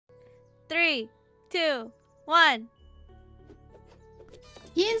3, 2, 1.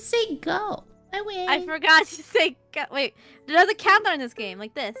 You didn't say go. I win. I forgot to say go. Wait, there's a countdown in this game,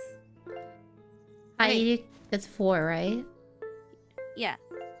 like this. That's 4, right? Yeah.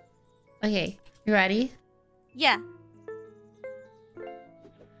 Okay, you ready? Yeah.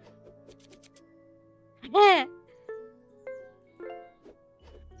 Alright,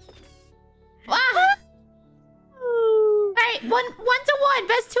 1 to 1.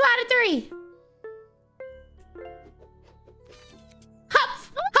 Best 2 out of 3.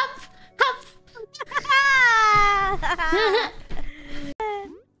 Huff! Huff! Huff!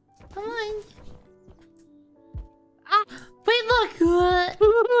 Come on. Wait, look!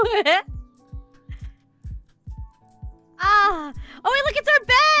 Ah! Oh wait, look, it's our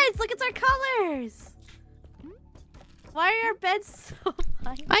beds! Look, it's our colors! Why are our beds so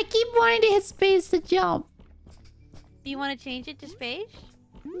fun? I keep wanting to hit space to jump. Do you want to change it to space?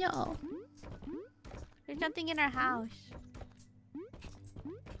 No. There's nothing in our house.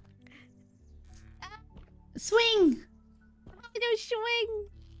 Swing! No swing!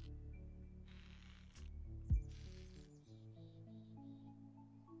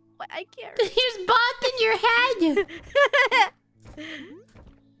 What? I can't. There's bots in your head!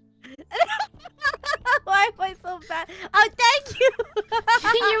 Why am I so bad? Oh, thank you!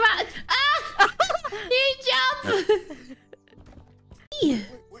 You're right. Ah! You jump!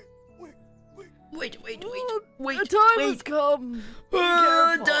 Wait. The time has come.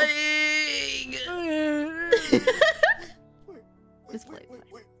 Oh, dying!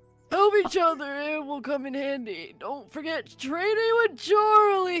 Help each other, it will come in handy. Don't forget training with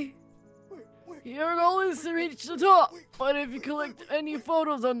Charlie. Your goal is to reach the top, but if you collect any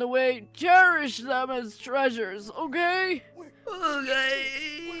photos on the way, cherish them as treasures, okay?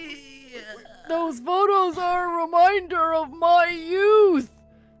 Okay. Those photos are a reminder of my youth.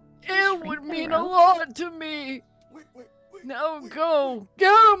 It would mean a lot to me. Now go.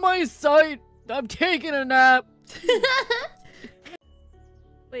 Get out of my sight. I'm taking a nap.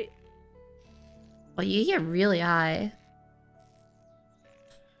 Wait. Oh, you get really high.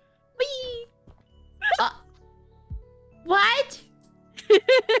 Whee! What?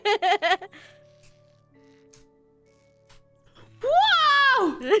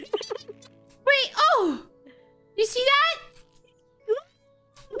 Whoa! Wait, oh! You see that?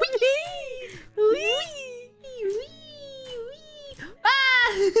 Wee! Wee! Wee!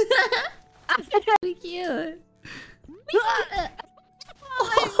 Ah! So cute. I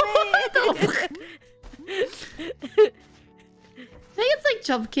think it's like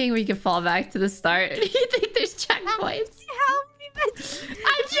Jump King where you can fall back to the start. You think there's checkpoints? Help me,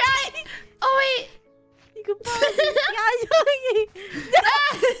 I'm trying! Oh wait! You can follow me.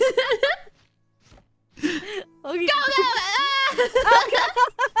 Okay. Go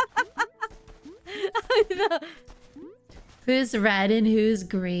now! Who's red and who's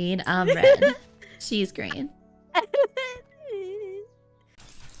green? I'm red. She's green.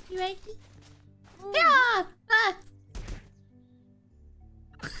 You ready? Yeah!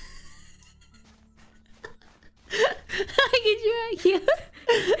 I can drag you.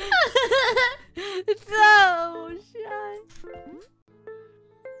 It's so shy.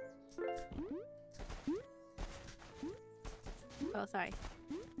 Oh, sorry.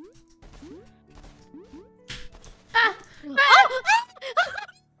 Ah!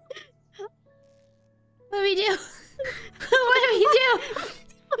 What do we do? What do we do?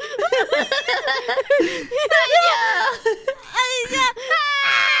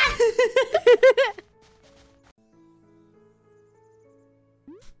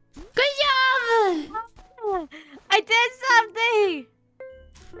 Good job! I did something!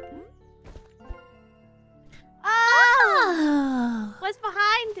 Oh! What's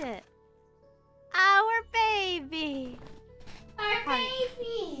behind it? Our baby! Our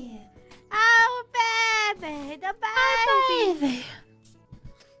baby! Our baby! The Our baby! baby!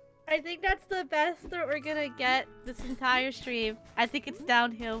 I think that's the best that we're gonna get this entire stream. I think it's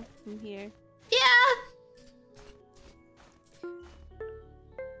downhill from here. Yeah!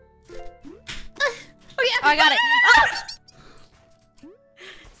 Oh, I got it! Oh!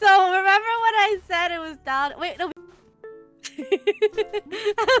 So, remember when I said it was down? Wait, no.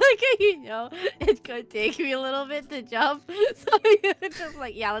 Like, you know, it could take me a little bit to jump. So, you're just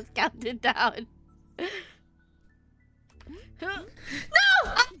like, yeah, let's count it down. No!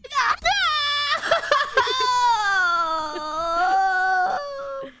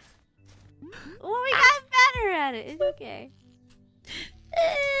 Well, we got better at it. It's okay.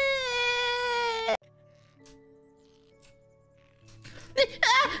 No!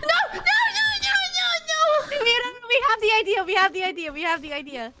 We have the idea. We have the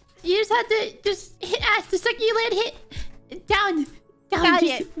idea. You just have to hit ass. The second you land, hit down. Got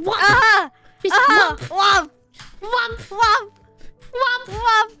Just it. whomp. Just whomp. Womp. Whomp. Womp.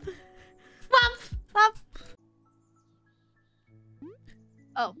 Whomp. Womp. Whomp. Womp.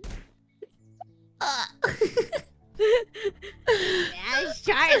 Oh. Yeah,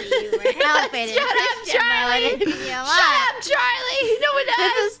 Charlie, we're helping. Shut up, Charlie. Shut up, Charlie. No one does.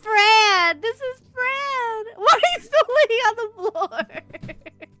 This is Fran. This is Fran. Why are you still laying on the floor?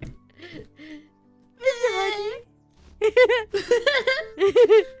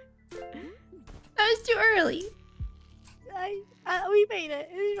 That was too early. We made it.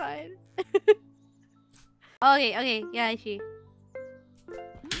 It's fine. Okay. Yeah, I see.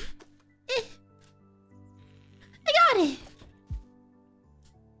 I got it.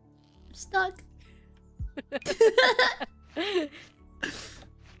 I'm stuck.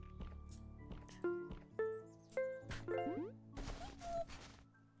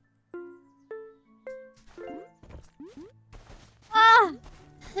 Ah!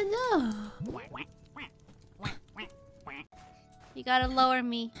 No. You gotta lower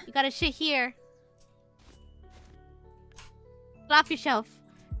me. You gotta sit here. Flop yourself.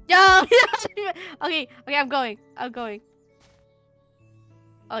 No! Okay, I'm going. Oh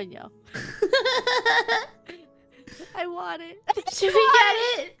no. I want it. Should we get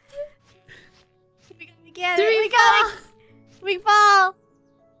it? We get Do it. we We got it. We fall.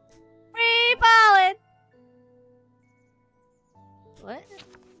 Free balling. What?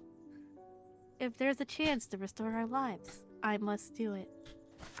 If there's a chance to restore our lives, I must do it.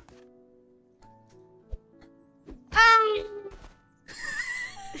 Ah!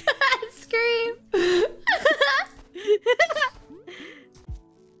 Scream.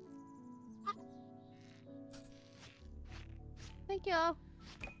 Thank you.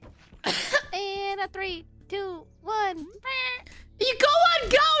 And a 3, 2, 1. You go on,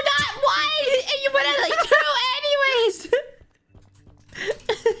 go, not wide, and you went like through anyways.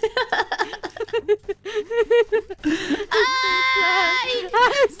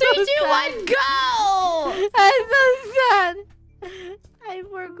 Three, two, one, go! I'm so sad. I'm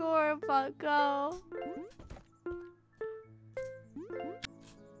for Gorpa, go.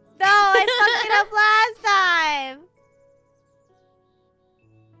 No, I fucked it up last time.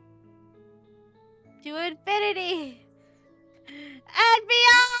 To infinity and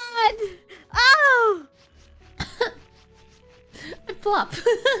beyond. Oh! Plop.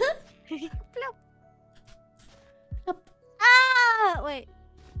 Plop. Plop. Ah! Wait.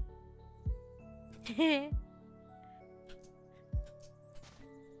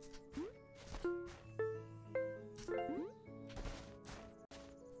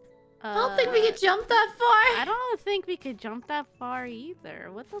 I don't think we could jump that far. I don't think we could jump that far either.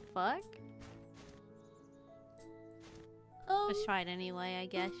 What the fuck? Let's try it anyway, I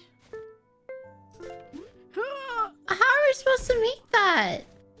guess. How are we supposed to make that?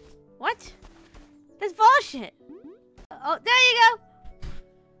 What? That's bullshit. Oh, there you go.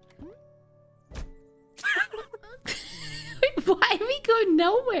 Wait, why did we go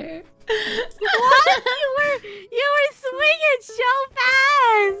nowhere? What? You were swinging so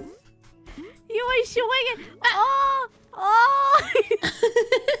fast. You were swinging. Oh, oh.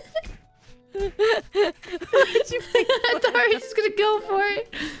 What'd you think? I thought we were just gonna go for it.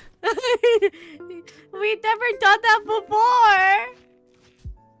 We've never done that before.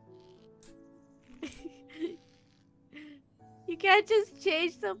 You can't just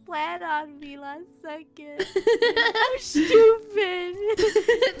change the plan on me last second. I'm stupid.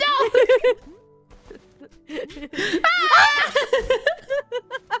 No.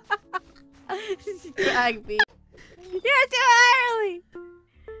 Drag me. You're too early.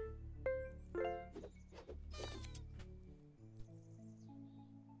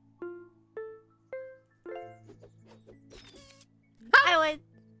 I would.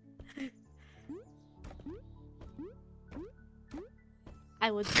 I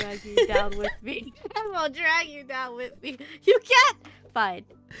will drag you down with me. I will drag you down with me. You can't. Fine.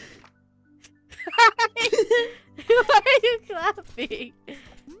 Why are you clapping?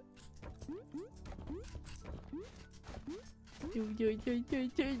 Did you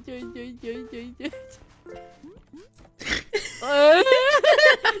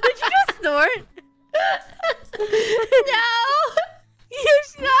just snort? No! You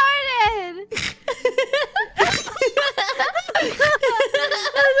snorted!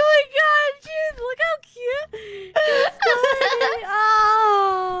 Oh my god, jeez, look how cute! You snorted!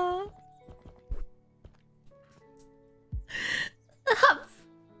 Oh!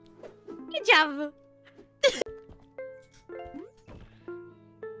 Good job!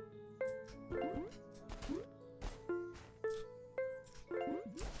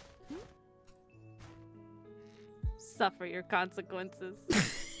 suffer your consequences.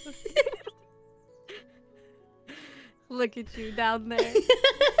 Look at you down there.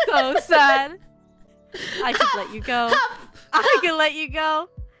 So sad. I could let you go. I could let you go.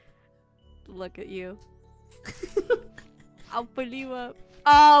 Look at you. I'll pull you up.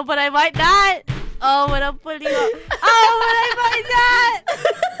 Oh, but I might not. Oh, but I'll pull you up. Oh, but I might not.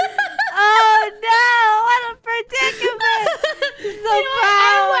 Oh no! What a predicament! So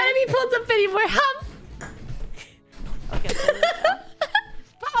I don't want to be pulled up anymore. Okay.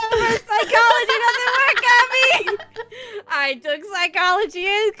 Power psychology doesn't work on me. I took psychology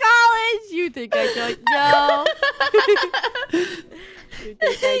in college. You think I don't know? You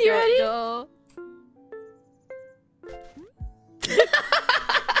think I You don't ready? know?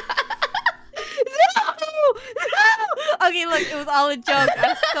 No! Okay, look, it was all a joke.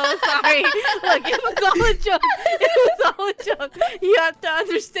 I'm so sorry. Look, it was all a joke. It was all a joke. You have to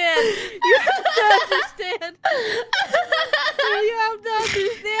understand. You have to understand. You have to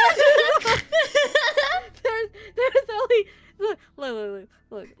understand. There's only look.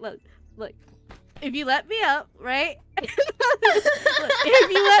 If you let me up, right? Look,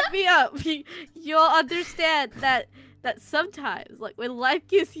 if you let me up, you'll understand that sometimes, like when life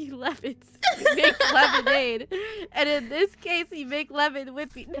gives you lemons, you make lemonade, and in this case, you make lemon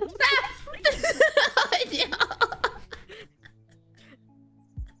with me.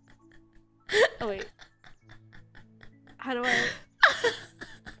 Oh wait, how do I?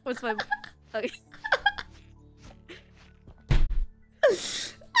 What's my? Okay.